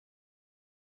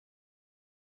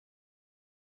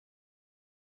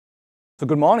So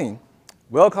good morning.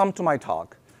 Welcome to my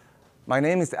talk. My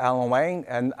name is Wang,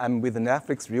 and I'm with the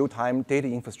Netflix real-time data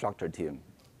infrastructure team.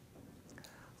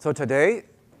 So today,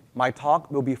 my talk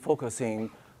will be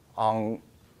focusing on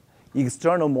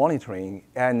external monitoring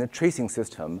and tracing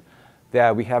system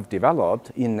that we have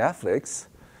developed in Netflix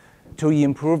to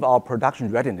improve our production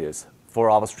readiness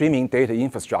for our streaming data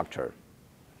infrastructure.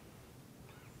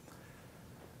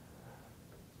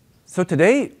 So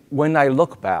today, when I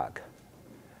look back,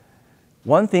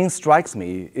 one thing strikes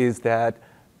me is that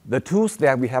the tools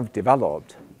that we have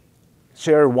developed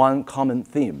share one common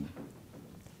theme,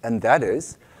 and that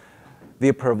is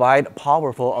they provide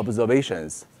powerful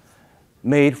observations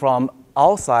made from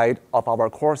outside of our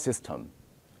core system.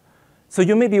 So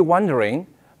you may be wondering,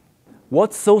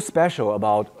 what's so special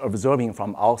about observing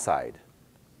from outside?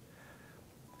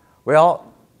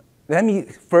 Well, let me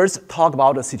first talk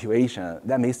about a situation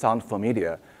that may sound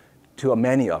familiar to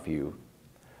many of you.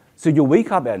 So you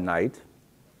wake up at night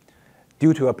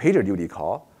due to a pager duty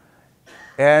call,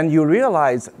 and you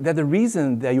realize that the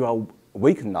reason that you are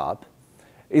waking up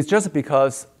is just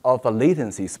because of a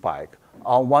latency spike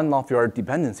on one of your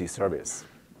dependency service.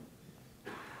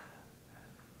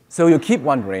 So you keep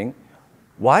wondering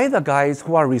why the guys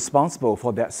who are responsible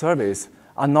for that service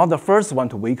are not the first one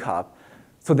to wake up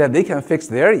so that they can fix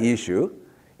their issue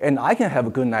and I can have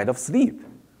a good night of sleep.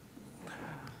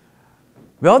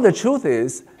 Well, the truth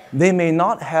is, they may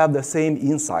not have the same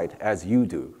insight as you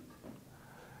do.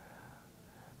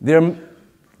 Their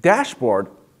dashboard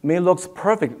may look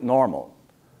perfect normal,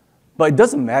 but it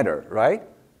doesn't matter, right?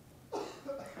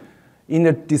 In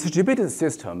a distributed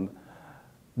system,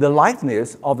 the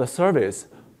liveness of the service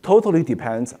totally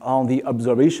depends on the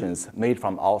observations made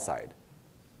from outside.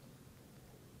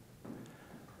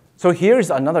 So here's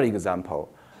another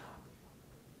example.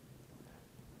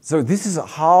 So this is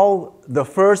how the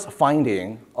first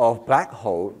finding of black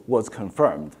hole was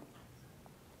confirmed.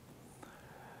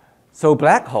 So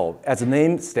black hole, as the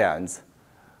name stands,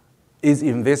 is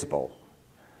invisible.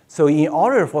 So in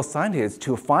order for scientists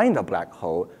to find a black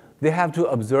hole, they have to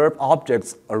observe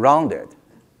objects around it.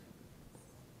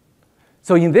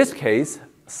 So in this case,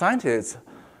 scientists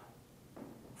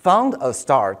found a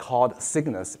star called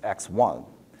Cygnus X1.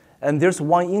 And there's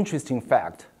one interesting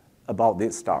fact about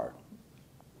this star.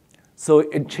 So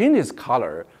it changes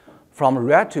color from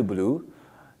red to blue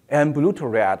and blue to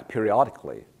red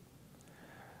periodically.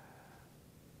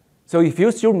 So if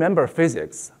you still remember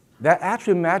physics, that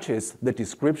actually matches the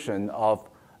description of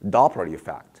Doppler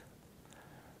effect.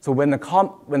 So when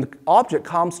the object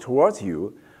comes towards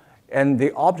you and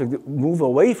the object moves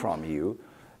away from you,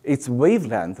 its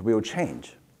wavelength will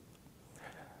change.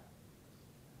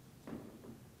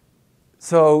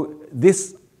 So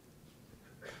this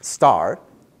star,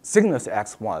 Cygnus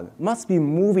X1, must be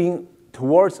moving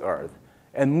towards Earth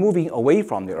and moving away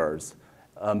from the Earth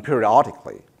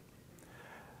periodically.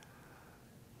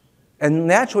 And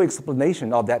natural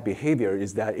explanation of that behavior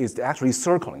is that it's actually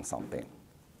circling something,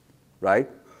 right?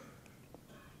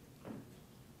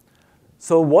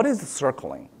 So what is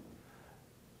circling?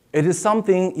 It is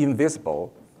something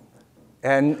invisible,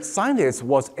 and scientists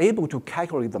was able to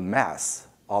calculate the mass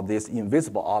of this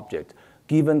invisible object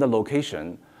given the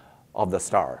location of the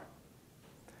star.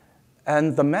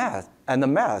 And the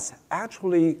mass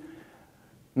actually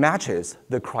matches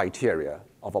the criteria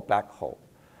of a black hole.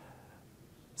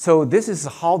 So this is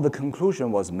how the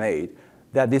conclusion was made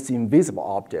that this invisible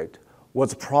object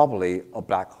was probably a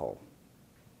black hole.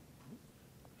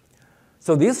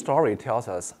 So this story tells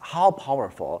us how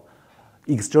powerful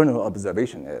external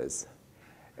observation is.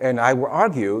 And I will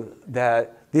argue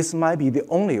that this might be the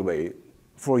only way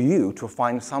for you to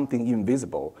find something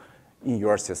invisible in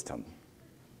your system.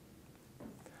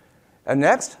 And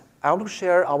next, I will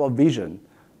share our vision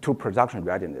to production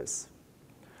readiness.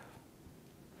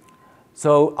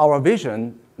 So our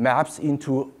vision maps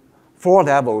into 4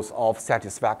 levels of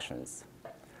satisfactions.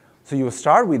 So you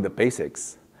start with the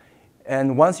basics,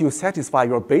 and once you satisfy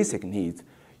your basic needs,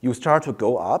 you start to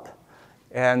go up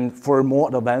and for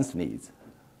more advanced needs.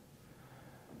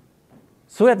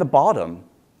 So at the bottom,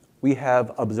 we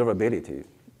have observability.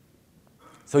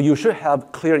 So you should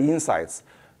have clear insights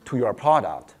to your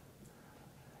product.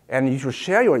 And you should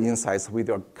share your insights with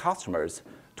your customers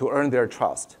to earn their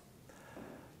trust.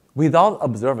 Without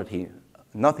observability,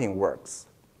 nothing works.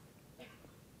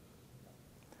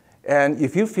 And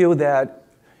if you feel that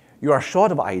you are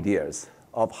short of ideas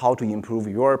of how to improve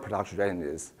your production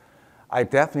readiness, I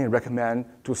definitely recommend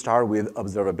to start with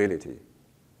observability.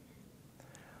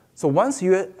 So once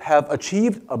you have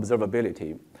achieved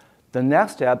observability, the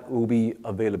next step will be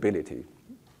availability.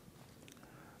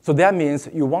 So that means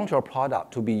you want your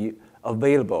product to be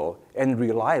available, and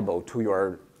reliable to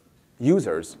your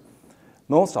users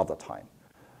most of the time.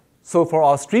 So for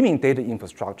our streaming data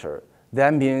infrastructure,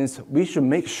 that means we should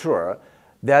make sure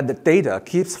that the data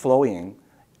keeps flowing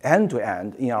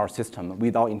end-to-end in our system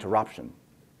without interruption.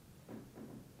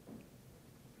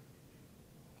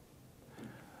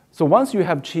 So once you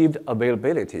have achieved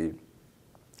availability,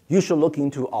 you should look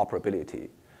into operability.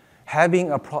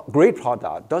 Having a great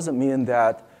product doesn't mean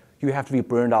that you have to be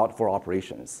burned out for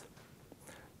operations.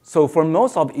 So for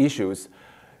most of the issues,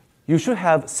 you should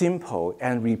have simple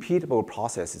and repeatable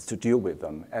processes to deal with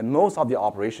them, and most of the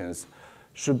operations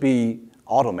should be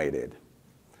automated.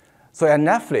 So at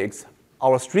Netflix,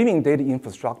 our streaming data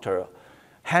infrastructure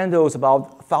handles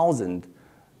about 1,000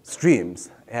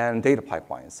 streams and data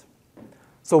pipelines.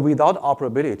 So without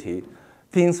operability,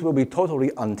 things will be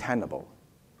totally untenable.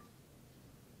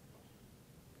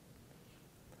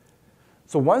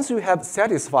 So once you have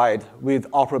satisfied with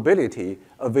operability,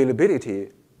 availability,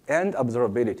 and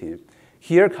observability,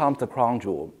 here comes the crown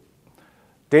jewel,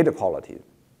 data quality.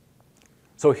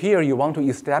 So here you want to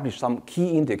establish some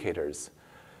key indicators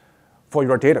for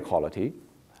your data quality,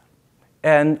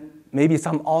 and maybe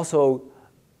some also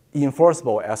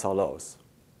enforceable SLOs.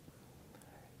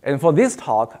 And for this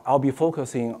talk, I'll be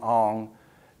focusing on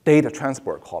data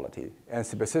transport quality, and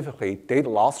specifically data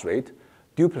loss rate,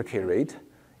 duplicate rate,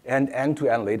 and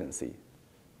end-to-end latency.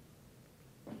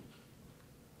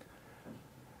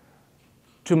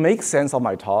 To make sense of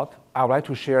my talk, I would like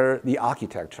to share the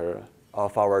architecture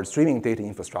of our streaming data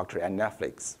infrastructure at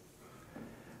Netflix.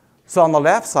 So on the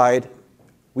left side,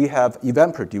 we have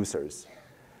event producers.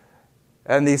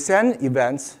 And they send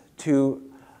events to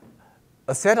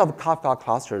a set of Kafka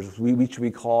clusters, which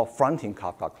we call fronting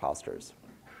Kafka clusters.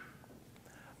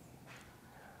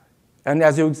 And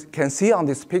as you can see on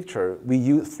this picture, we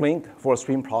use Flink for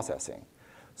stream processing.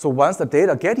 So once the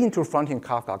data get into fronting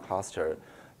Kafka cluster,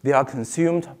 they are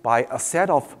consumed by a set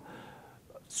of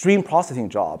stream processing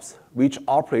jobs which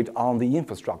operate on the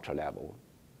infrastructure level.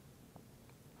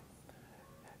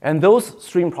 And those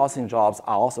stream processing jobs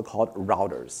are also called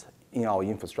routers in our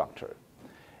infrastructure.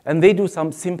 And they do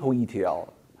some simple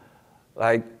ETL,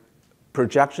 like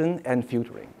projection and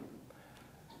filtering.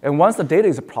 And once the data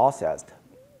is processed,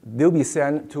 they'll be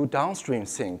sent to downstream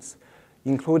sinks,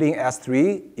 including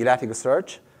S3,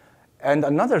 Elasticsearch, and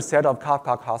another set of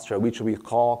Kafka cluster, which we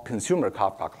call consumer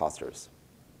Kafka clusters.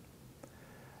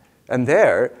 And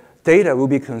there, data will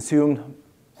be consumed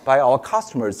by our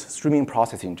customers' streaming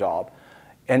processing job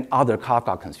and other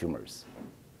Kafka consumers.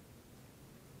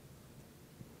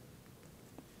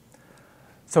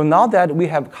 So now that we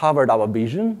have covered our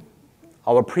vision,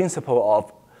 our principle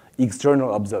of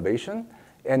external observation,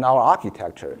 and our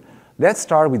architecture, let's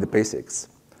start with the basics.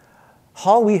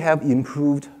 How we have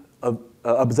improved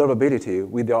observability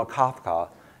with our Kafka,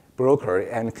 broker,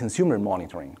 and consumer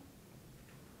monitoring.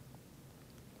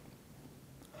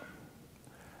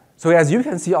 So as you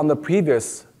can see on the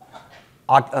previous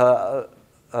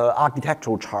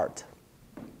architectural chart,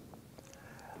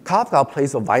 Kafka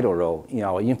plays a vital role in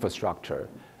our infrastructure.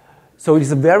 So it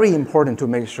is very important to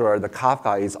make sure the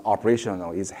Kafka is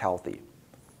operational, is healthy.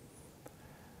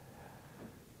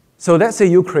 So let's say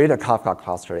you create a Kafka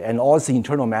cluster and all the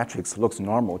internal metrics looks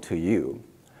normal to you.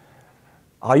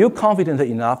 Are you confident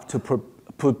enough to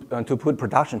put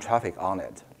production traffic on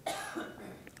it?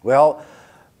 Well,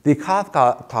 the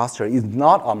Kafka cluster is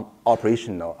not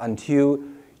operational until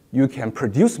you can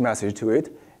produce message to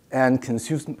it and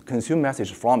consume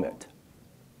message from it.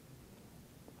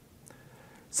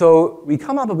 So we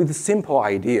come up with a simple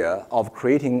idea of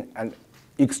creating an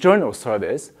external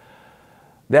service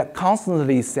that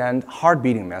constantly send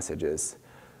heart-beating messages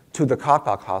to the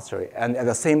Kafka cluster and at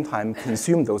the same time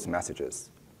consume those messages.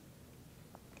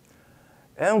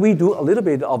 And we do a little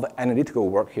bit of analytical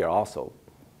work here also.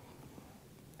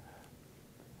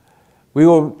 We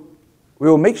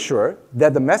will make sure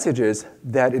that the messages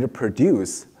that it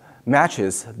produces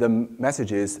matches the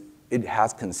messages it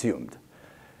has consumed.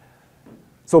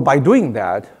 So by doing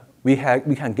that, we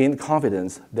can gain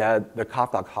confidence that the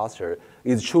Kafka cluster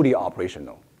is truly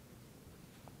operational.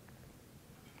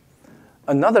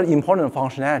 Another important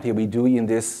functionality we do in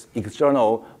this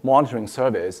external monitoring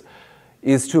service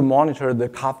is to monitor the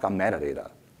Kafka metadata.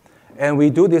 And we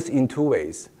do this in two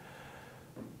ways.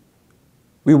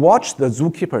 We watch the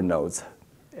Zookeeper nodes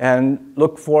and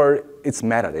look for its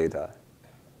metadata.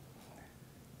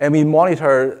 And we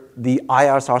monitor the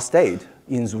ISR state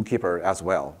in Zookeeper as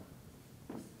well.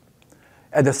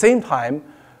 At the same time,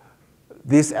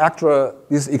 this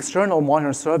external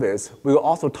monitoring service will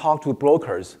also talk to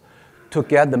brokers to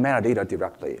get the metadata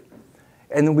directly.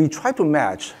 And we try to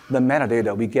match the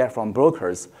metadata we get from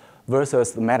brokers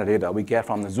versus the metadata we get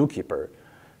from the zookeeper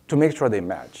to make sure they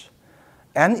match.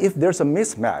 And if there's a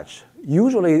mismatch,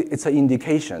 usually it's an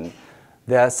indication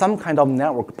that some kind of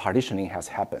network partitioning has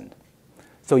happened.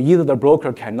 So either the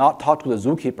broker cannot talk to the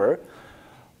zookeeper,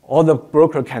 or the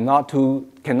broker cannot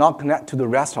connect to the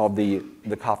rest of the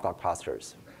Kafka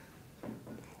clusters.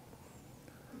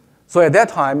 So at that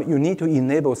time, you need to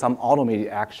enable some automated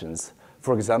actions.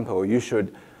 For example, you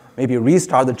should maybe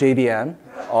restart the JVM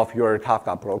of your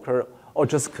Kafka broker, or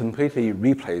just completely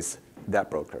replace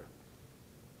that broker.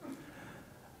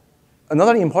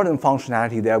 Another important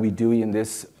functionality that we do in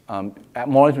this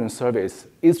monitoring service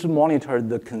is to monitor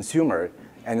the consumer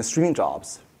and the streaming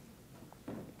jobs.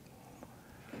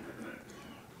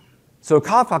 So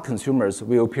Kafka consumers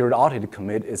will periodically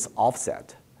commit its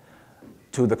offset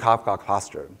to the Kafka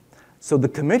cluster. So the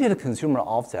committed consumer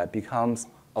offset becomes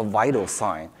a vital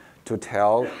sign to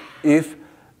tell if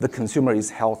the consumer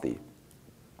is healthy.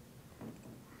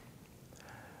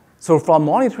 So from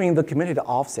monitoring the committed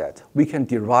offset, we can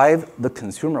derive the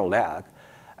consumer lag,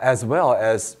 as well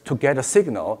as to get a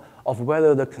signal of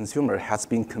whether the consumer has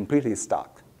been completely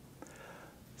stuck.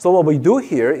 So what we do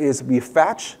here is we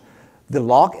fetch the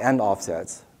log n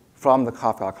offsets from the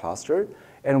Kafka cluster,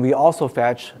 and we also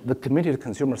fetch the committed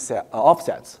consumer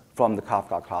offsets from the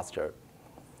Kafka cluster.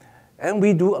 And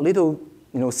we do a little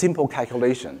simple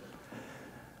calculation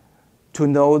to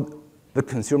know the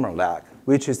consumer lag,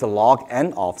 which is the log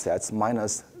n offsets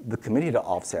minus the committed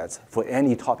offsets for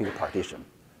any topic partition.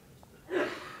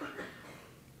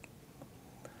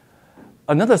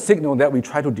 Another signal that we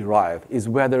try to derive is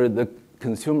whether the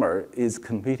consumer is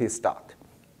completely stuck.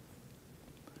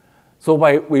 So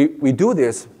we do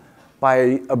this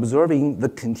by observing the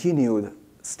continued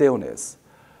staleness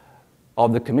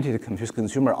of the committed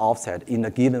consumer offset in a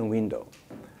given window.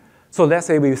 So let's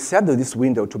say we set this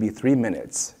window to be 3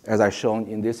 minutes, as I shown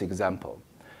in this example.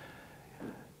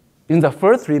 In the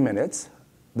first 3 minutes,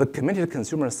 the committed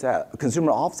consumer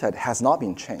offset has not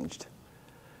been changed.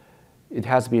 It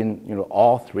has been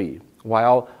all 3,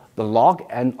 while the log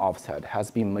n offset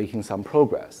has been making some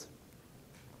progress.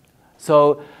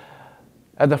 So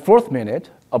at the 4th minute,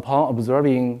 upon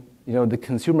observing the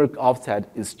consumer offset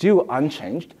is still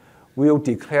unchanged, we'll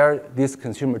declare this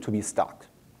consumer to be stuck.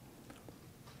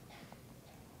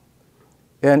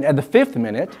 And at the 5th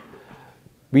minute,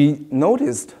 we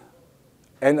noticed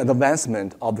an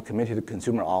advancement of the committed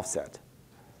consumer offset.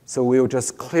 So we'll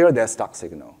just clear that stuck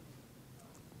signal.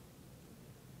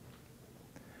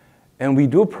 And we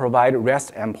do provide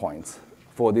REST endpoints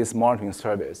for this monitoring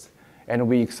service. And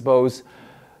we expose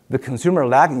the consumer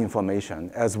lag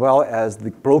information as well as the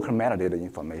broker metadata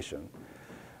information.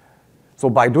 So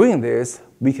by doing this,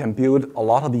 we can build a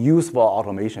lot of useful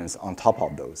automations on top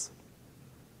of those.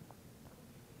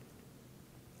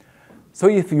 So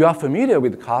if you are familiar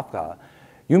with Kafka,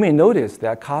 you may notice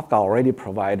that Kafka already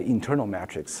provides internal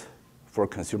metrics for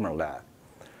consumer lag.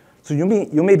 So you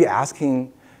may be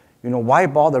asking, why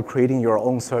bother creating your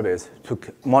own service to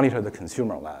monitor the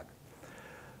consumer lag?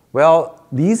 Well,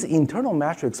 these internal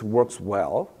metrics works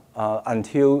well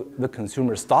until the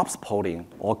consumer stops polling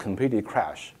or completely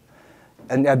crash.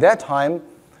 And at that time,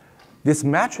 this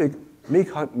metric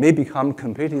may become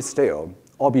completely stale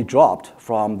or be dropped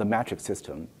from the metric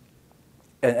system.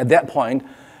 And at that point,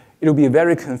 it will be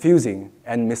very confusing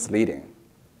and misleading.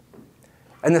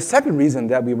 And the second reason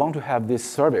that we want to have this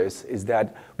service is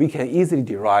that we can easily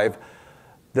derive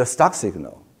the stuck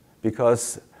signal,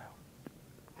 because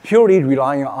purely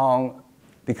relying on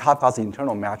the Kafka's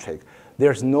internal metric,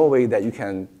 there's no way that you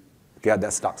can get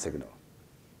that stuck signal.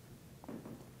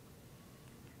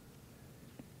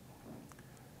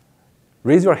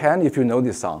 Raise your hand if you know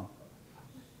this song.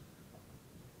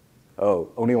 Oh,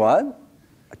 only one?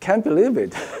 I can't believe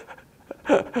it.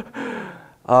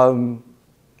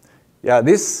 Yeah,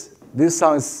 this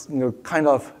song is kind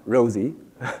of rosy,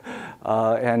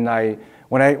 and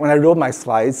when I wrote my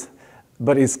slides,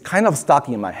 but it's kind of stuck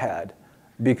in my head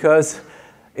because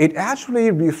it actually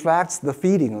reflects the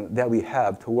feeling that we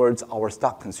have towards our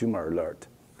stuck consumer alert,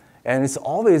 and it's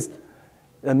always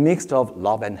a mix of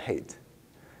love and hate,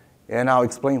 and I'll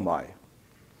explain why.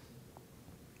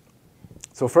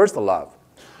 So first, the love.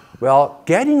 Well,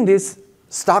 getting this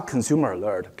stuck consumer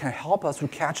alert can help us to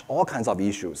catch all kinds of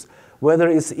issues, whether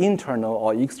it's internal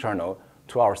or external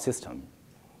to our system.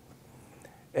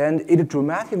 And it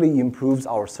dramatically improves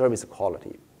our service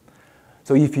quality.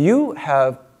 So if you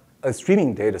have a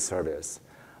streaming data service,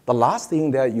 the last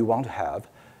thing that you want to have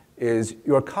is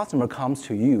your customer comes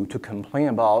to you to complain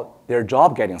about their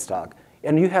job getting stuck,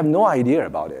 and you have no idea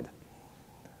about it.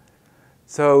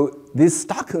 So this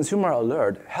stock consumer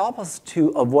alert helps us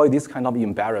to avoid this kind of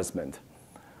embarrassment.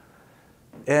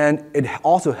 And it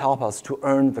also helps us to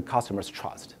earn the customer's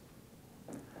trust.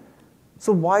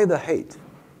 So why the hate?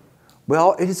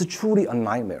 Well, it is truly a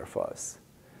nightmare for us.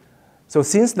 So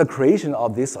since the creation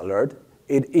of this alert,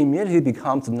 it immediately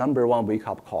becomes the #1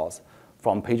 wake-up calls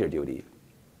from PagerDuty.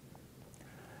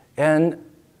 And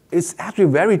it's actually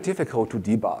very difficult to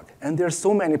debug. And there's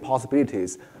so many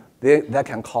possibilities that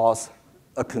can cause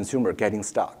a consumer getting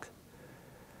stuck.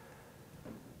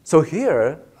 So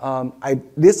here, I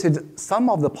listed some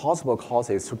of the possible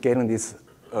causes to getting this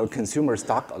consumer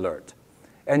stuck alert.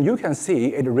 And you can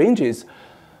see it ranges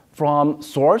from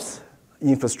source,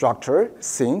 infrastructure,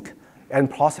 sink,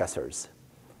 and processors.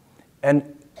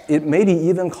 And it may be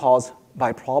even caused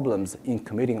by problems in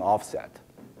committing offset.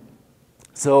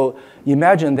 So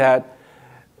imagine that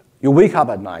you wake up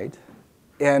at night,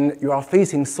 and you are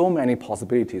facing so many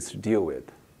possibilities to deal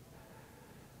with.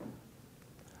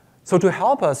 So to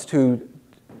help us to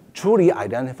truly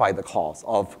identify the cause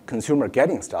of consumer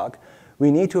getting stuck, we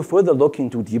need to further look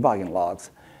into debugging logs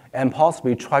and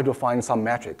possibly try to find some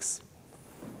metrics.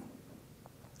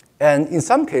 And in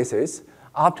some cases,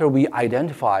 after we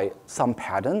identify some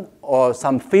pattern or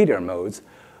some failure modes,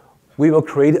 we will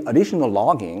create additional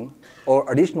logging or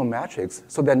additional metrics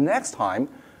so that next time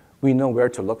we know where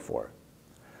to look for.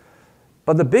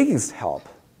 But the biggest help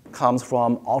comes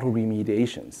from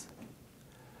auto-remediations.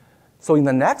 So in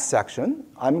the next section,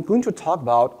 I'm going to talk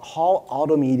about how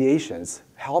auto-remediations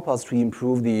help us to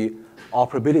improve the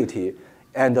operability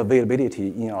and availability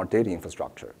in our data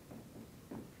infrastructure.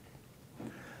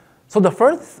 So the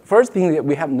first thing that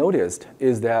we have noticed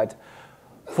is that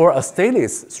for a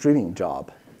stateless streaming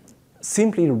job,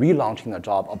 simply relaunching the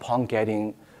job upon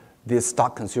getting this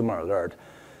stock consumer alert,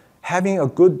 having a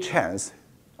good chance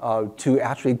to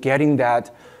actually getting that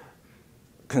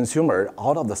consumer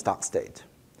out of the stuck state.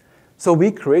 So we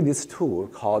create this tool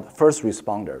called First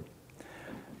Responder.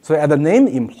 So as the name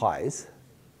implies,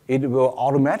 it will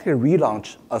automatically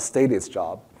relaunch a stateless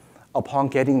job upon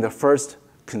getting the first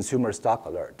consumer stock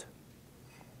alert.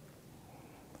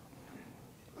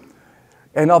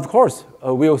 And of course,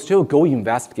 we'll still go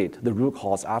investigate the root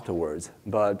cause afterwards.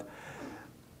 But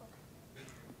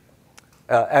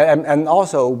and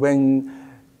also, when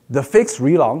the fixed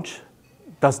relaunch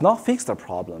does not fix the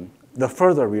problem, the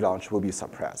further relaunch will be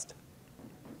suppressed.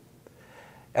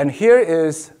 And here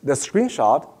is the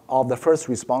screenshot of the First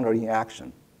Responder in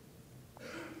action.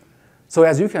 So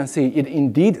as you can see, it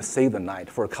indeed saved the night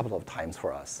for a couple of times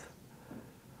for us.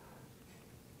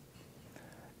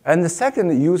 And the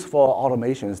second useful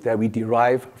automations that we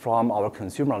derive from our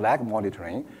consumer lag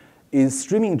monitoring is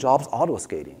streaming jobs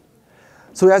auto-scaling.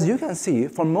 So as you can see,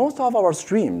 for most of our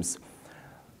streams,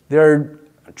 their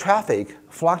traffic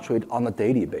fluctuates on a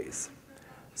daily basis.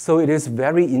 So it is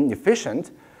very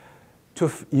inefficient to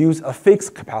use a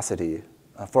fixed capacity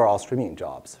for our streaming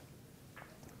jobs.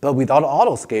 But without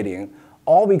auto-scaling,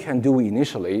 all we can do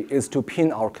initially is to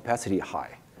pin our capacity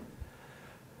high.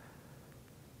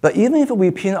 But even if we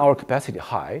pin our capacity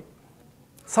high,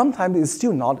 sometimes it's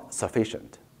still not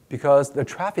sufficient because the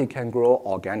traffic can grow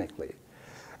organically.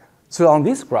 So on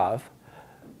this graph,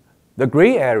 the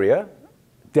gray area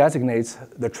designates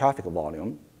the traffic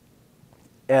volume,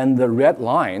 and the red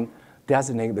line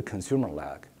designates the consumer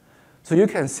lag. So you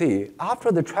can see,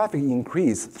 after the traffic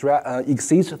increase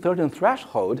exceeds a certain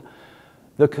threshold,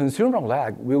 the consumer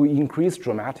lag will increase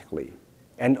dramatically.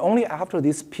 And only after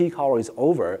this peak hour is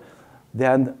over,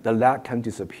 then the lag can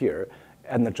disappear,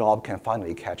 and the job can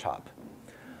finally catch up.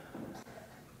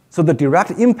 So the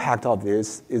direct impact of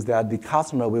this is that the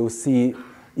customer will see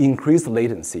increased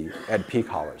latency at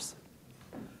peak hours.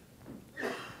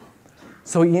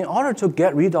 So in order to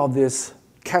get rid of this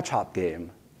catch-up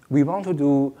game, we want to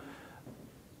do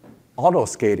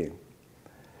auto-scaling.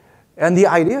 And the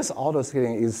idea of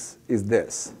auto-scaling is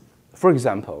this. For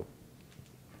example,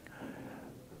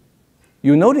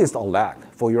 you noticed a lag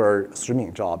for your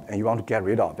streaming job, and you want to get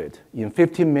rid of it in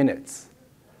 15 minutes.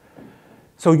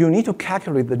 So you need to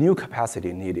calculate the new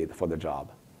capacity needed for the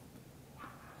job.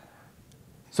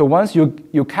 So once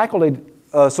you calculate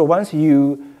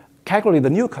the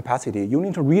new capacity, you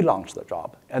need to relaunch the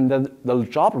job. And then the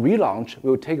job relaunch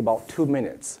will take about 2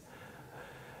 minutes.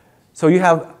 So you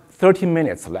have 30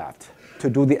 minutes left to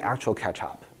do the actual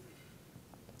catch-up.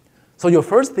 So your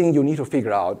first thing you need to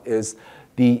figure out is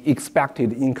the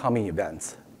expected incoming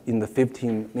events in the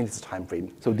 15 minutes time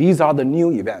frame. So these are the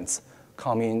new events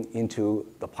coming into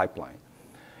the pipeline.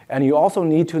 And you also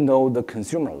need to know the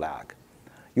consumer lag.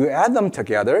 You add them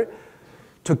together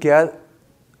to get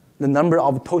the number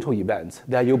of total events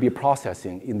that you'll be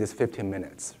processing in this 15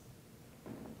 minutes.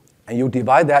 And you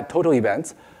divide that total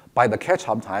events by the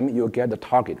catch-up time, you'll get the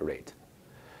target rate.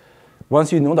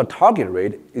 Once you know the target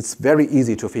rate, it's very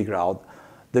easy to figure out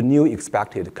the new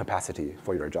expected capacity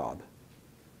for your job.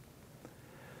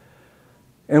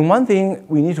 And one thing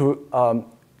we need to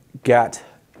get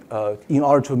in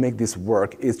order to make this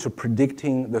work is to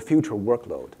predicting the future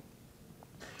workload.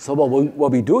 So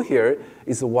what we do here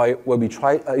is we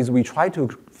try to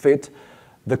fit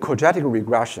the quadratic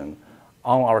regression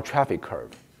on our traffic curve.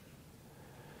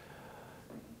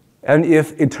 And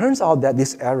if it turns out that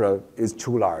this error is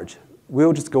too large,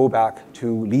 we'll just go back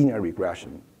to linear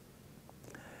regression.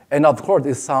 And of course,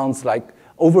 it sounds like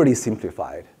overly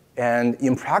simplified. And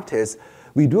in practice,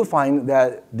 we do find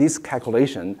that this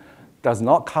calculation does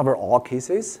not cover all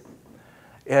cases,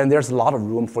 and there's a lot of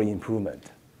room for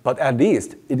improvement. But at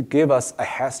least it gives us a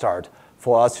head start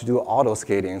for us to do auto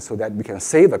scaling so that we can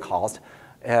save the cost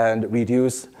and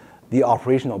reduce the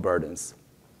operational burdens.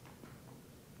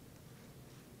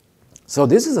 So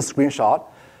this is a screenshot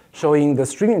showing the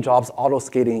streaming jobs auto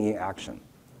scaling in action.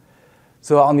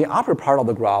 So on the upper part of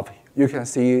the graph, you can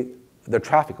see the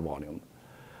traffic volume.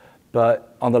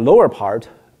 But on the lower part,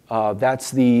 that's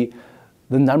the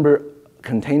number of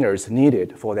containers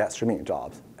needed for that streaming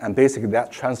job. And basically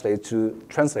that translates to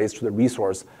the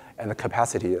resource and the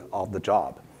capacity of the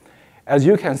job. As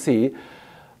you can see,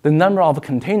 the number of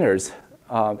containers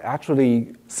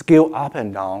actually scale up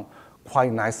and down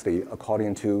quite nicely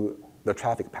according to the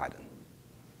traffic pattern.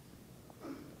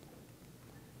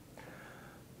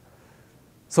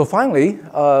 So finally,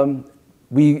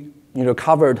 we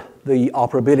covered the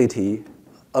operability,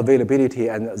 availability,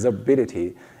 and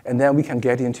observability, and then we can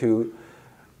get into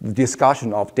the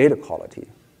discussion of data quality.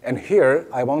 And here,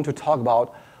 I want to talk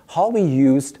about how we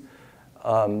used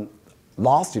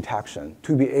loss detection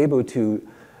to be able to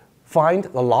find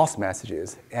the lost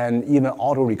messages and even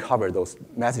auto-recover those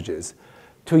messages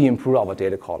to improve our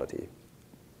data quality.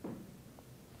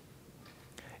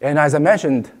 And as I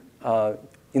mentioned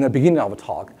in the beginning of the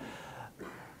talk,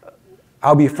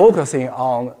 I'll be focusing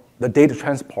on the data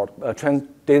transport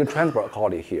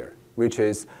quality here, which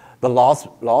is the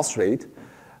loss rate,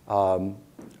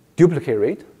 duplicate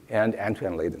rate, and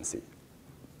end-to-end latency.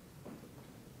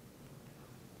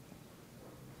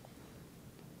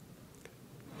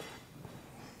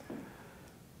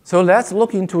 So let's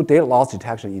look into data loss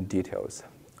detection in details.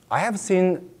 I have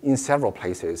seen in several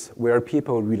places where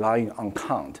people rely on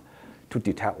count to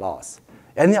detect loss.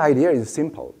 And the idea is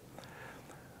simple.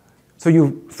 So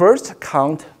you first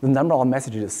count the number of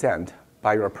messages sent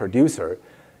by your producer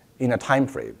in a time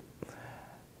frame.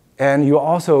 And you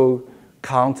also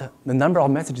count the number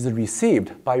of messages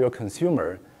received by your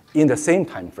consumer in the same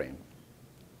time frame.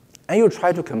 And you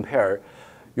try to compare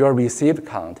your received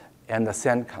count and the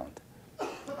sent count.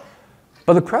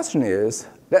 But the question is,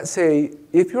 let's say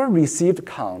if your received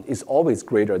count is always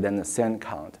greater than the sent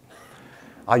count,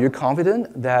 are you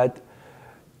confident that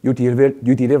you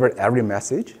delivered every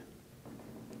message?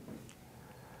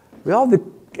 Well, the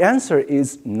answer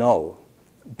is no,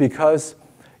 because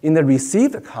in the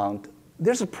received count,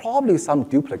 there's probably some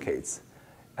duplicates.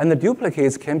 And the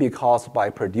duplicates can be caused by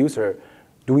producer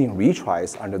doing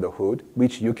retries under the hood,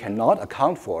 which you cannot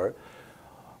account for,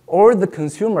 or the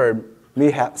consumer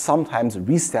may have sometimes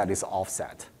reset its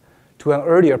offset to an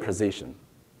earlier position.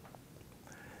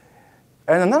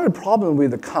 And another problem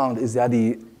with the count is that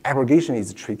the aggregation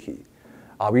is tricky.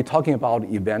 Are we talking about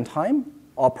event time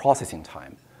or processing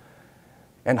time?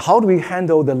 And how do we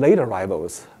handle the late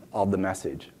arrivals of the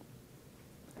message?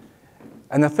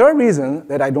 And the third reason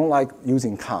that I don't like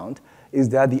using count is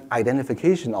that the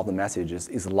identification of the messages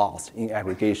is lost in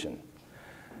aggregation.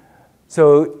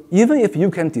 So even if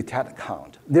you can detect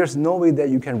count, there's no way that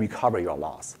you can recover your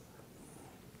loss.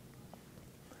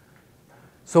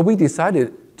 So we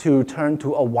decided to turn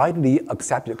to a widely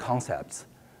accepted concept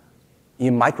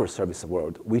in microservice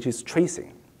world, which is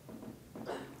tracing.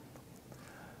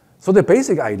 So the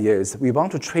basic idea is we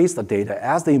want to trace the data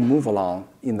as they move along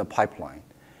in the pipeline.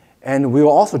 And we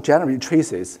will also generate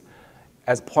traces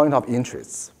as point of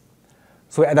interest.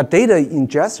 So at the data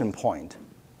ingestion point,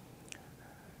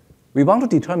 we want to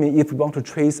determine if we want to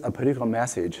trace a particular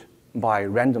message by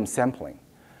random sampling.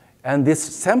 And this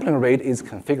sampling rate is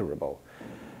configurable.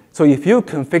 So if you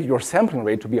configure your sampling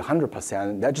rate to be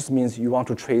 100%, that just means you want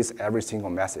to trace every single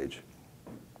message.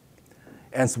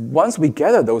 And once we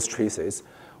gather those traces,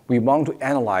 we want to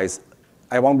analyze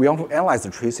the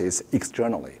traces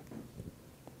externally.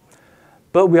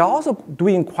 But we are also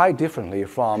doing quite differently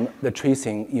from the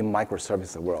tracing in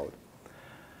microservice world.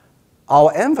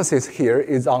 Our emphasis here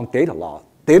is on data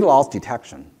data loss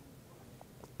detection.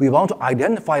 We want to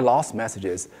identify lost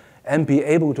messages and be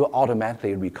able to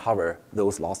automatically recover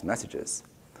those lost messages.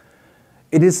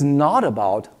 It is not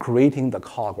about creating the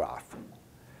call graph,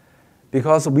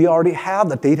 because we already have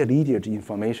the data lineage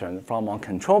information from our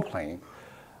control plane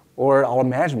or our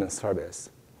management service.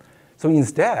 So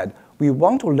instead, we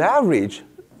want to leverage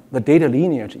the data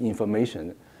lineage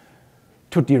information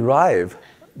to derive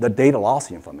the data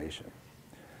loss information.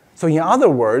 So in other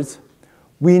words,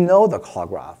 we know the call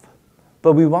graph,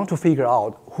 but we want to figure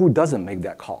out who doesn't make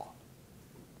that call.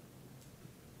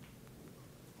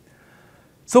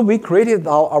 So we created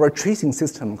our tracing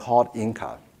system called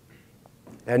Inca.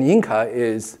 And Inca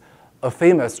is a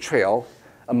famous trail,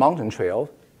 a mountain trail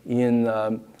in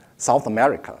South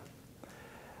America.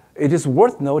 It is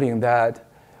worth noting that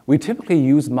we typically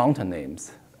use mountain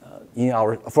names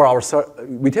for our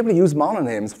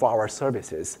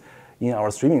services in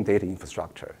our streaming data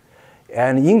infrastructure.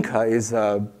 And Inca is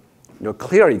a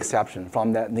clear exception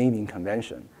from that naming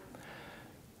convention.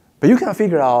 But you can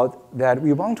figure out that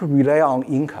we want to rely on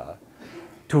Inca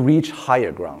to reach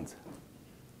higher ground.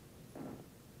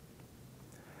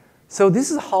 So this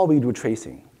is how we do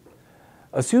tracing.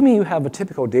 Assuming you have a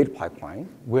typical data pipeline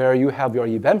where you have your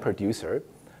event producer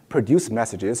produce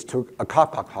messages to a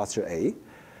Kafka cluster A,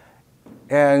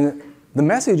 and the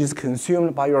message is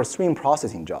consumed by your stream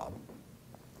processing job.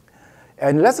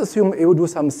 And let's assume it will do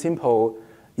some simple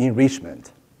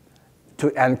enrichment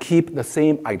and keep the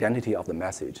same identity of the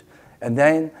message. And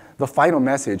then the final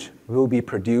message will be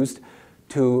produced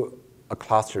to a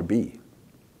cluster B.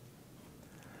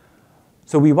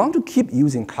 So we want to keep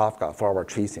using Kafka for our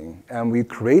tracing, and we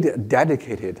created a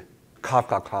dedicated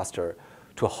Kafka cluster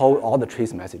to hold all the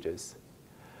trace messages.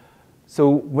 So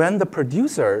when the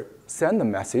producer sends the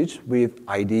message with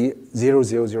ID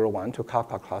 0001 to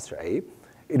Kafka cluster A,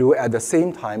 it will at the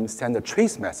same time send a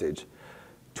trace message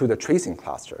to the tracing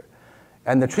cluster.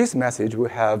 And the trace message will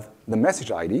have the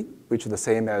message ID, which is the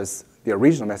same as the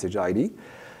original message ID,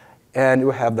 and it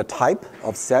will have the type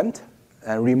of sent,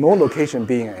 and remote location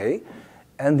being A,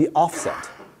 and the offset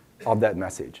of that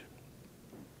message.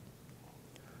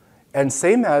 And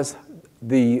same as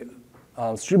the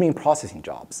streaming processing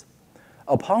jobs.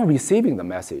 Upon receiving the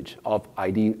message of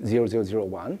ID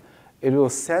 0001, it will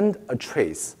send a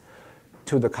trace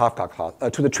to the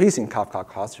tracing Kafka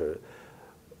cluster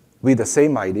with the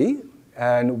same ID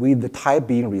and with the type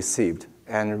being received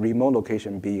and remote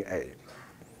location being A.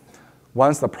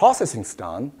 Once the processing is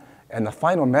done and the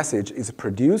final message is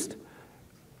produced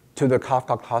to the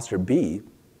Kafka cluster B,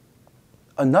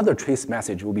 another trace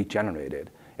message will be generated.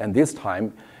 And this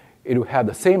time, it will have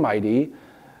the same ID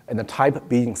and the type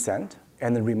being sent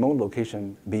and the remote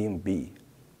location being B.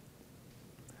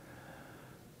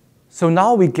 So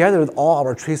now we gathered all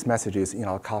our trace messages in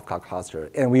our Kafka cluster,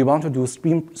 and we want to do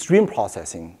stream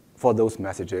processing for those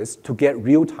messages to get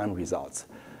real-time results,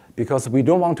 because we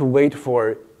don't want to wait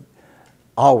for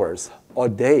hours or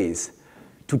days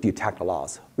to detect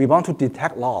loss. We want to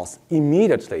detect loss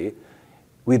immediately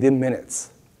within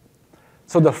minutes.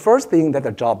 So the first thing that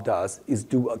the job does is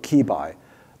do a key by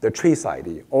the trace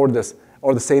ID, or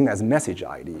the same as message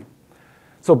ID.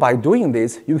 So by doing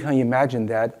this, you can imagine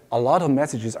that a lot of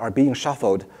messages are being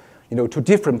shuffled to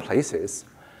different places.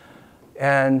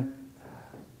 And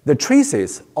the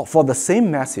traces for the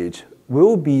same message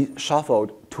will be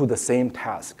shuffled to the same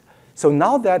task. So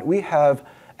now that we have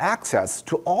access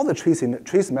to all the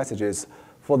trace messages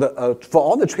for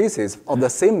all the traces of the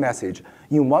same message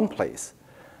in one place,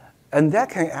 and that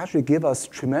can actually give us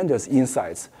tremendous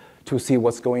insights to see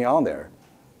what's going on there.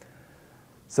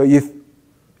 So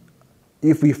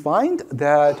if we find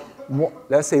that,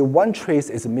 let's say, one trace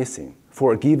is missing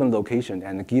for a given location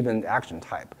and a given action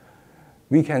type,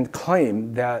 we can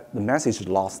claim that the message is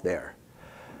lost there.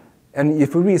 And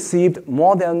if we received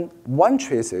more than one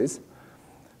traces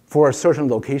for a certain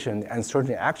location and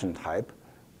certain action type,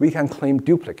 we can claim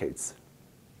duplicates.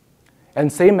 And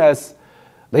same as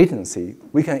latency,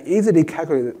 we can easily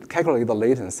calculate the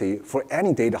latency for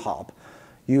any data hop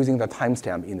using the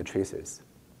timestamp in the traces.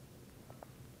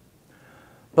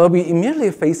 But we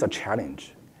immediately face a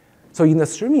challenge. So in the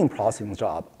streaming processing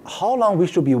job, how long we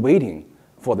should be waiting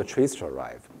for the trace to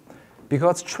arrive?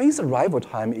 Because trace arrival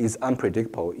time is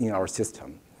unpredictable in our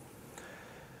system.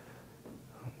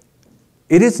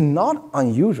 It is not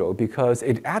unusual because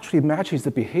it actually matches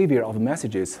the behavior of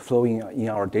messages flowing in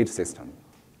our data system.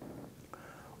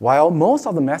 While most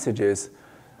of the messages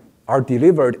are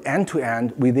delivered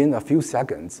end-to-end within a few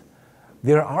seconds,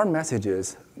 there are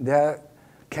messages that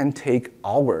can take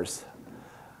hours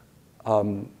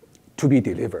to be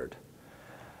delivered.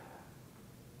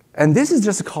 And this is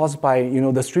just caused by,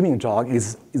 the streaming jog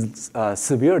is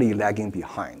severely lagging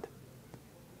behind.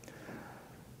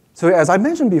 So as I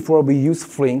mentioned before, we use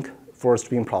Flink for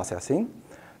stream processing.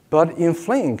 But in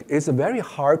Flink, it's very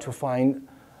hard to find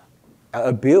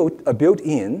a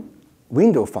built-in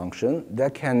window function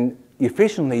that can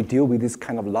efficiently deal with this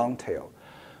kind of long tail.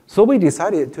 So we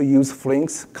decided to use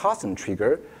Flink's custom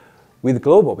trigger with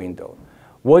global window.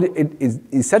 What it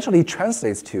essentially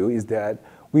translates to is that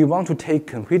we want to take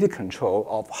complete control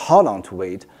of how long to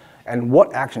wait and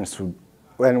what actions to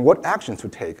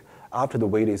take after the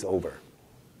wait is over.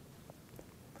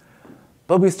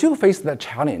 But we still face that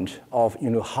challenge of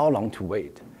how long to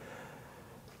wait.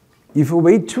 If we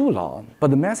wait too long,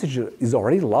 but the message is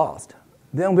already lost,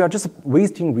 then we are just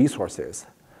wasting resources,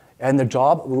 and the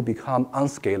job will become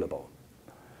unscalable.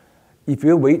 If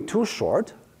we wait too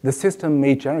short, the system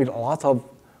may generate lots of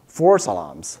false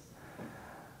alarms.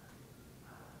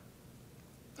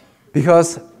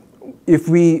 Because if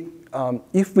we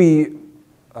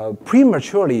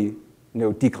prematurely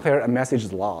declare a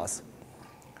message loss,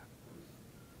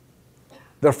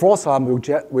 the false alarm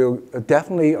will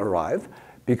definitely arrive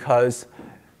because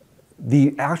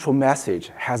the actual message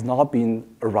has not been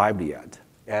arrived yet,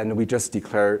 and we just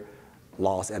declare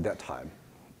loss at that time.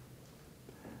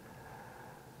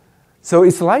 So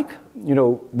it's like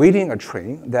waiting a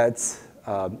train that's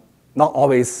not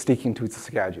always sticking to its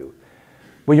schedule.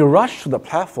 When you rush to the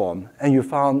platform and you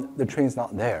found the train's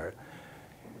not there,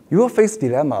 you will face the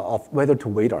dilemma of whether to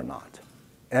wait or not.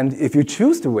 And if you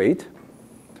choose to wait,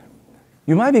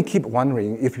 you might keep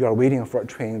wondering if you are waiting for a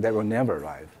train that will never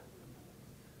arrive.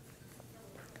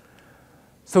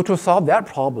 So to solve that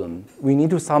problem, we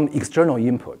need some external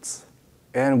inputs.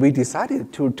 And we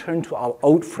decided to turn to our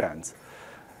old friends,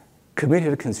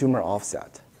 committed consumer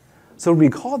offset. So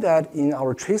recall that in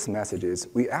our trace messages,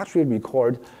 we actually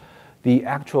record the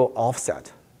actual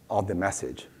offset of the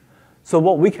message. So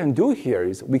what we can do here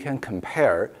is we can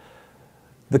compare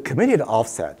the committed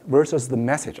offset versus the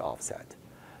message offset.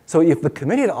 So if the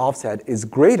committed offset is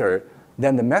greater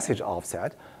than the message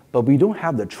offset, but we don't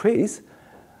have the trace,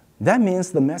 that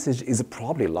means the message is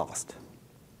probably lost.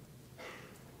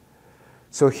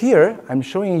 So here, I'm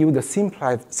showing you the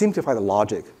simplified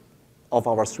logic of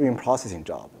our stream processing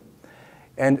job.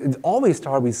 And it always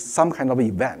starts with some kind of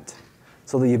event.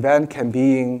 So the event can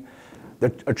be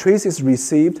a trace is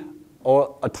received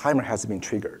or a timer has been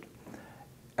triggered.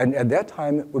 And at that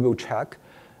time, we will check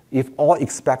if all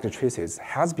expected traces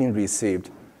has been received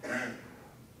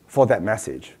for that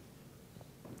message.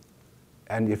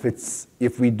 And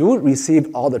if we do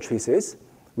receive all the traces,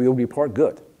 we will report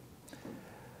good.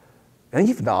 And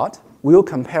if not, we will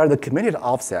compare the committed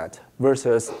offset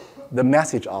versus the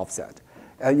message offset.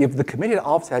 And if the committed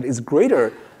offset is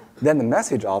greater than the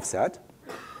message offset,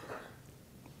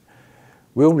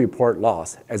 we'll report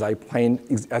loss, as I explained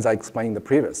in the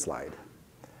previous slide.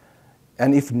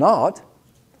 And if not,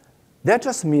 that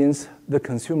just means the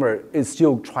consumer is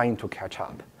still trying to catch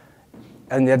up.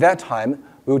 And at that time,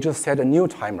 we'll just set a new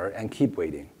timer and keep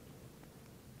waiting.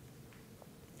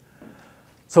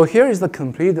 So here is the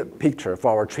complete picture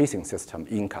for our tracing system,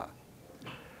 Inca.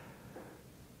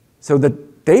 So the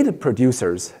data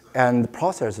producers and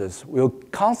processors will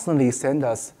constantly send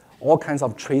us all kinds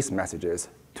of trace messages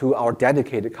to our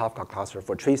dedicated Kafka cluster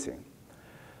for tracing.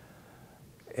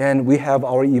 And we have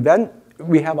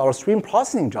our stream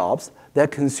processing jobs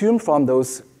that consume from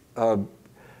those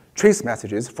trace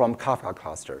messages from Kafka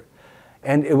cluster.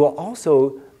 And it will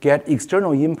also get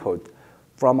external input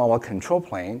from our control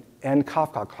plane and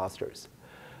Kafka clusters.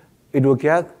 It will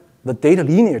get the data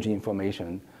lineage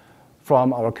information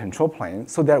from our control plane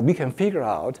so that we can figure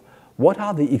out what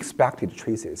are the expected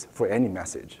traces for any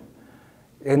message.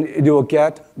 And it will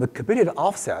get the committed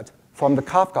offset from the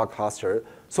Kafka cluster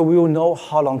so we will know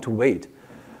how long to wait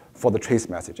for the trace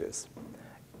messages.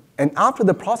 And after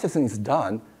the processing is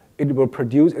done, it will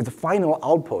produce its final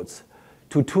outputs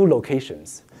to two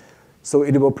locations. So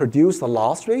it will produce the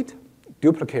loss rate,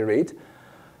 duplicate rate,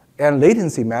 and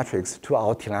latency metrics to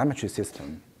our telemetry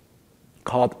system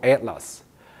called Atlas.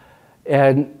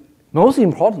 And most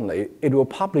importantly, it will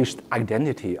publish the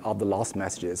identity of the lost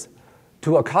messages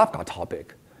to a Kafka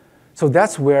topic. So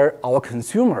that's where our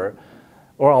consumer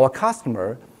or our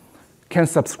customer can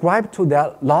subscribe to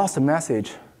that lost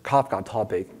message Kafka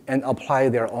topic and apply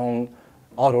their own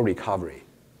auto recovery.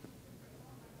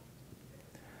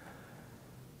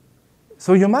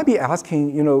 So you might be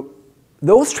asking,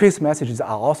 those trace messages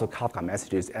are also Kafka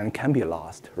messages and can be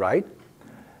lost, right?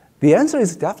 The answer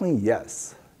is definitely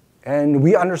yes. And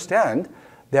we understand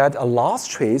that a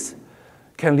lost trace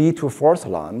can lead to false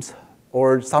alarms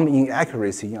or some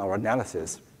inaccuracy in our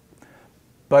analysis.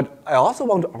 But I also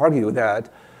want to argue that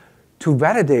to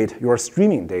validate your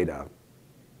streaming data,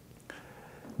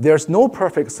 there's no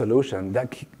perfect solution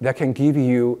that can give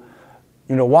you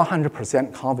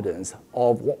 100% confidence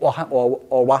or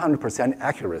 100%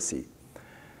 accuracy.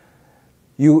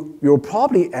 You'll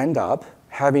probably end up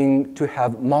having to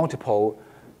have multiple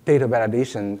data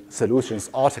validation solutions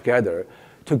altogether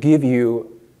to give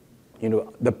you,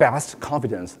 the best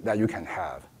confidence that you can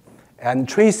have. And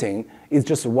tracing is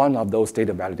just one of those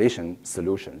data validation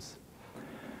solutions.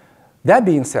 That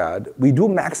being said, we do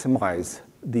maximize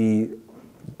the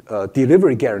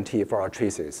delivery guarantee for our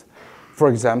traces. For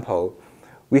example,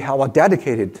 we have a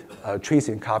dedicated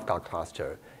tracing Kafka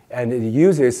cluster, and it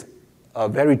uses a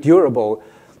very durable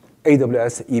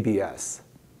AWS EBS.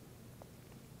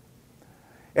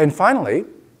 And finally,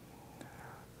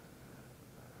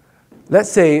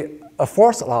 let's say a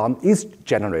false alarm is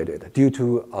generated due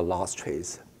to a lost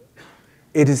trace.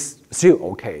 It is still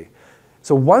okay.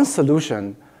 So one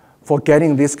solution for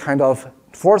getting this kind of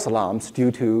false alarms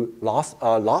due to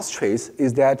lost trace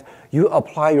is that you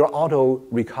apply your auto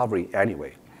recovery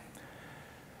anyway.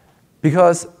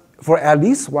 Because for at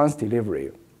least once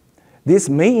delivery, this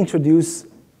may introduce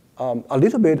a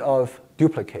little bit of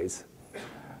duplicates.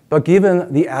 But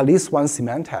given the at least one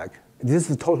semantic, this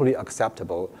is totally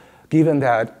acceptable, given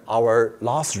that our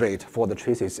loss rate for the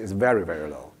traces is very, very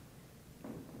low.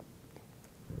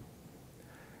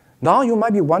 Now you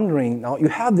might be wondering, now you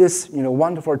have this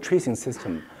wonderful tracing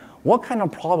system. What kind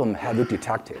of problem have you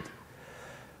detected?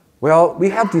 Well, we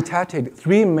have detected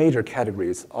 3 major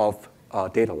categories of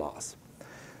data loss.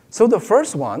 So the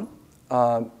first one,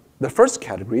 the first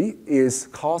category is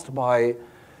caused by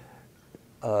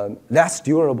less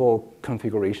durable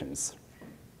configurations.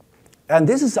 And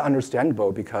this is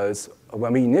understandable because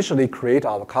when we initially create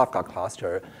our Kafka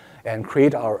cluster and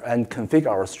configure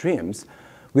our streams,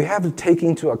 we have to take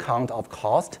into account of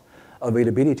cost,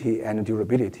 availability, and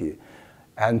durability,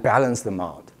 and balance them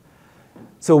out.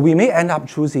 So we may end up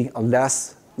choosing a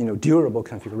less durable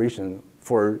configuration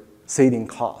for saving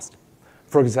cost.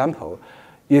 For example,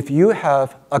 if you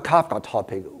have a Kafka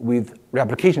topic with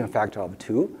replication factor of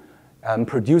 2 and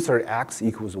producer x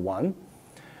equals 1,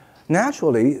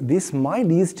 naturally, this might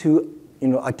lead to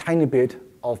a tiny bit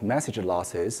of message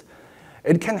losses.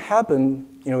 It can happen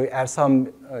at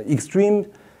some extreme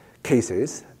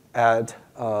cases it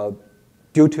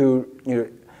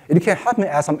can happen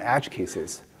at some edge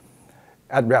cases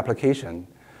at replication,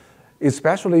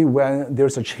 especially when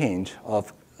there's a change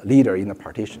of leader in the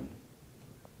partition.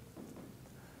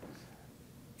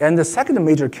 And the second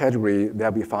major category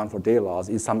that we found for data loss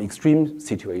is some extreme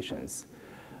situations.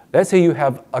 Let's say you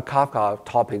have a Kafka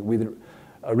topic with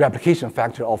a replication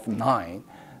factor of 9,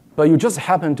 but you just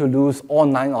happen to lose all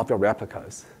 9 of your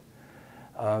replicas.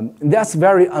 That's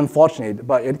very unfortunate,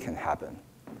 but it can happen.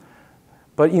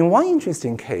 But in one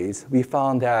interesting case, we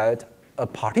found that a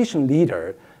partition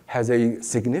leader has a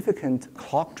significant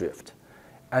clock drift,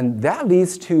 and that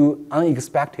leads to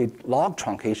unexpected log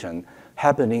truncation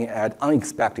happening at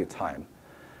unexpected time.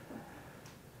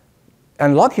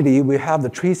 And luckily, we have the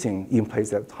tracing in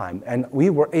place at the time, and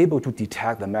we were able to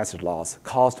detect the message loss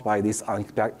caused by this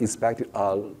unexpected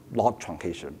log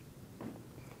truncation.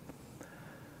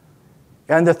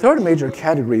 And the third major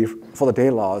category for the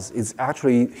data loss is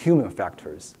actually human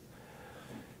factors.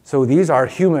 So these are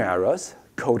human errors,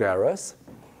 code errors,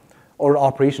 or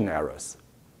operation errors.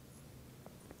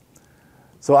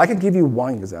 So I can give you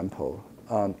one example.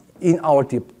 In our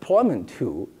deployment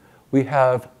tool, we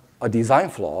have a design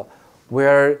flaw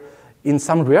where in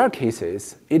some rare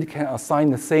cases, it can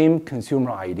assign the same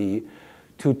consumer ID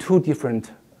to 2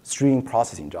 different stream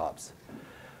processing jobs.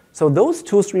 So those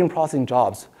 2 stream processing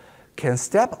jobs can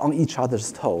step on each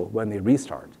other's toe when they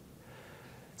restart.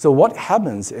 So what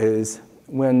happens is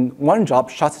when one job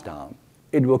shuts down,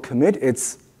 it will commit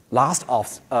its last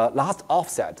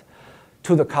offset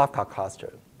to the Kafka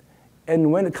cluster. And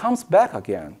when it comes back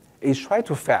again, it tries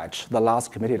to fetch the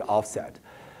last committed offset.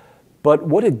 But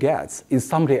what it gets is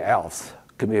somebody else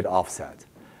committed offset.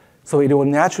 So it will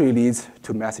naturally lead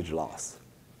to message loss.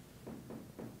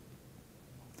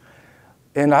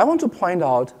 And I want to point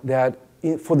out that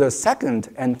for the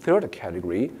second and third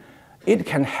category, it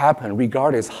can happen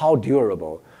regardless how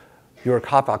durable your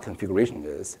Kafka configuration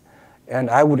is. And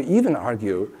I would even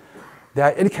argue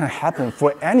that it can happen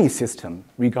for any system,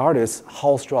 regardless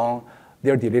how strong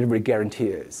their delivery guarantee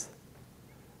is.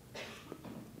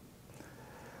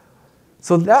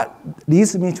 So that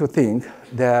leads me to think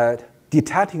that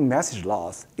detecting message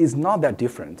loss is not that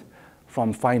different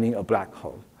from finding a black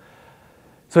hole.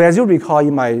 So as you recall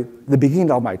in the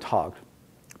beginning of my talk,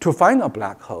 to find a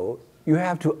black hole, you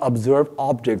have to observe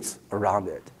objects around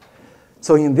it.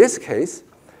 So in this case,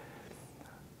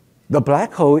 the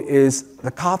black hole is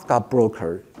the Kafka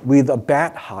broker with a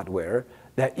bad hardware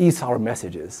that eats our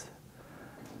messages.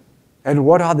 And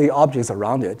what are the objects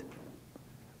around it?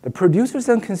 The producers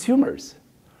and consumers.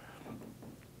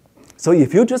 So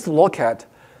if you just look at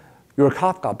your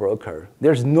Kafka broker,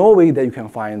 there's no way that you can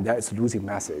find that it's losing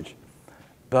message.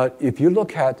 But if you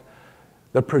look at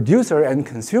the producer and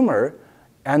consumer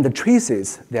and the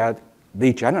traces that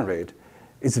they generate,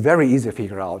 it's very easy to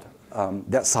figure out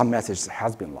that some message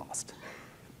has been lost.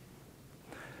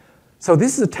 So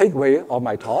this is the takeaway of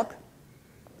my talk.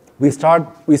 We started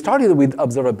with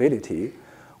observability,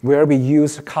 where we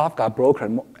used Kafka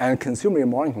broker and consumer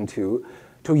monitoring tool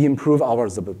to improve our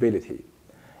observability.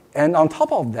 And on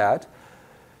top of that,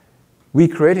 we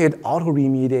created auto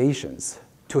remediations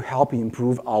to help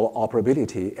improve our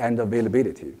operability and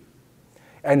availability.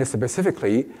 And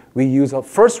specifically, we use a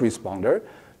first responder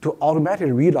to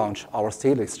automatically relaunch our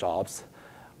stateless jobs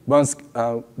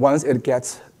once it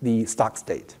gets the stuck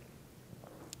state.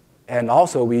 And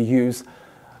also, we use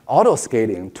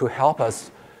auto-scaling to help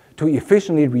us to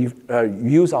efficiently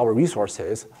use our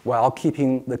resources while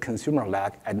keeping the consumer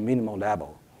lag at minimal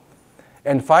level.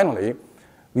 And finally,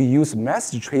 we use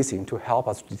message tracing to help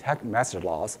us detect message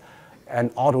loss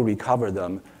and auto-recover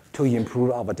them to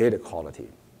improve our data quality.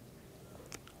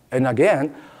 And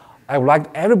again, I would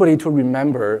like everybody to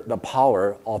remember the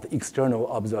power of external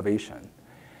observation.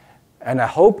 And I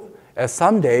hope that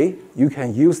someday you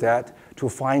can use that to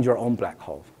find your own black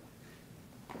hole.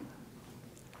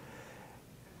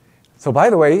 So by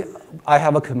the way, I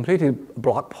have a completed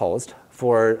blog post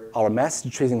for our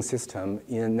message tracing system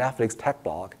in Netflix Tech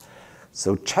Blog.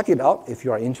 So check it out if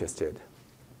you are interested.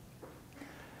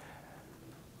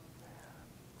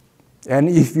 And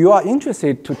if you are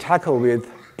interested to tackle with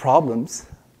problems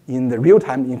in the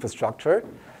real-time infrastructure,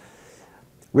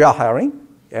 we are hiring,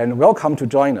 and welcome to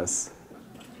join us.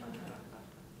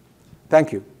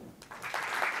 Thank you.